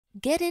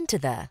Get into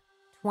the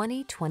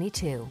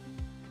 2022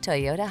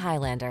 Toyota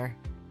Highlander.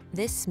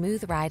 This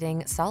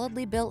smooth-riding,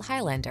 solidly built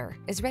Highlander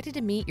is ready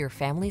to meet your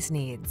family's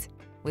needs.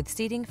 With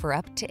seating for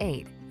up to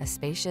 8, a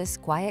spacious,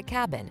 quiet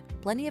cabin,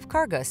 plenty of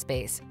cargo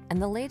space,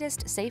 and the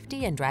latest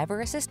safety and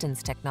driver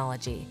assistance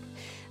technology,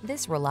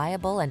 this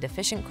reliable and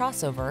efficient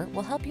crossover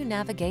will help you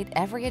navigate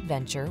every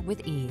adventure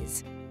with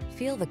ease.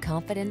 Feel the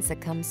confidence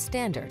that comes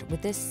standard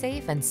with this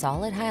safe and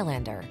solid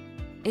Highlander.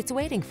 It's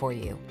waiting for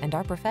you, and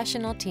our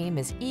professional team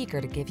is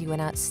eager to give you an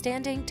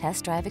outstanding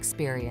test drive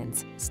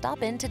experience.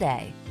 Stop in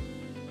today.